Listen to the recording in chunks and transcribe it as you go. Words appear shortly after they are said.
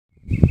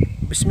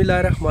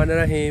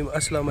बिस्मिल्लाहिर्रहमानिर्रहीम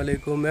अस्सलाम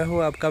वालेकुम। मैं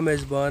हूं आपका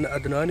मेज़बान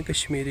अदनान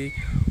कश्मीरी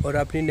और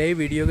अपनी नई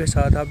वीडियो के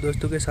साथ आप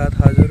दोस्तों के साथ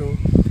हाज़िर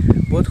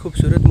हूं। बहुत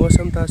खूबसूरत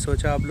मौसम था,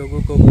 सोचा आप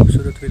लोगों को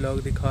खूबसूरत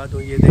व्लॉग दिखा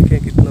दूं। ये देखें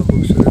कितना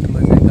खूबसूरत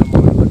मज़े का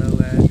माहौल बना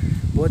हुआ है,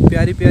 बहुत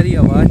प्यारी प्यारी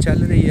आवाज़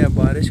चल रही है,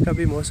 बारिश का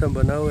भी मौसम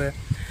बना हुआ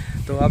है।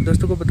 तो आप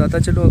दोस्तों को बताता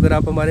चलूँ, अगर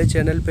आप हमारे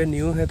चैनल पे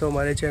न्यू हैं तो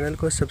हमारे चैनल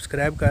को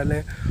सब्सक्राइब कर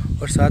लें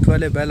और साथ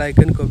वाले बेल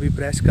आइकन को भी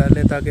प्रेस कर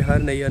लें ताकि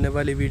हर नई आने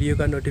वाली वीडियो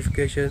का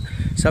नोटिफिकेशन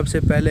सबसे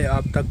पहले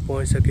आप तक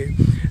पहुंच सके।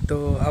 तो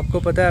आपको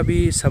पता है अभी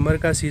समर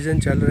का सीज़न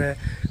चल रहा है,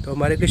 तो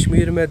हमारे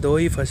कश्मीर में दो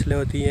ही फसलें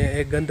होती हैं,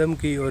 एक गंदम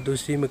की और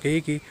दूसरी मकई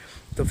की।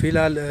 तो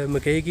फ़िलहाल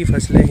मकई की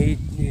फसलें ही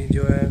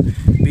जो है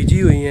बीजी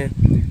हुई हैं।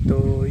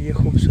 तो ये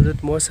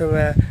खूबसूरत मौसम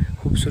है,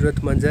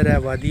 खूबसूरत मंज़र है।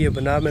 वादी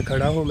बना में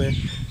खड़ा हूँ मैं,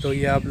 तो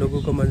ये आप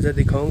लोगों को मंज़र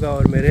दिखाऊंगा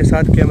और मेरे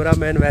साथ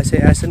कैमरामैन वैसे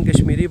एहसन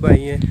कश्मीरी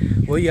भाई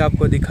हैं, वही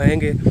आपको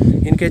दिखाएंगे।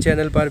 इनके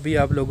चैनल पर भी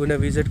आप लोगों ने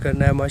विज़िट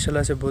करना है,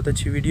 माशाल्लाह से बहुत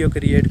अच्छी वीडियो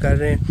क्रिएट कर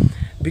रहे हैं,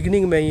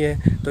 बिगनिंग में ही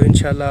है। तो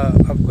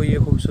इंशाल्लाह आपको ये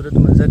खूबसूरत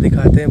मंज़र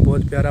दिखाते हैं,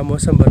 बहुत प्यारा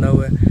मौसम बना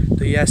हुआ है।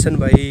 तो ये एहसन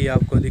भाई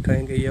आपको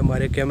दिखाएँगे, ये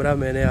हमारे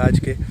कैमरामैन हैं आज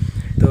के।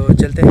 तो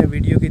चलते हैं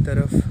वीडियो की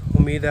तरफ।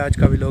 उम्मीद है आज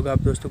का व्लॉग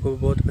आप दोस्तों को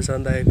बहुत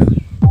पसंद आएगा।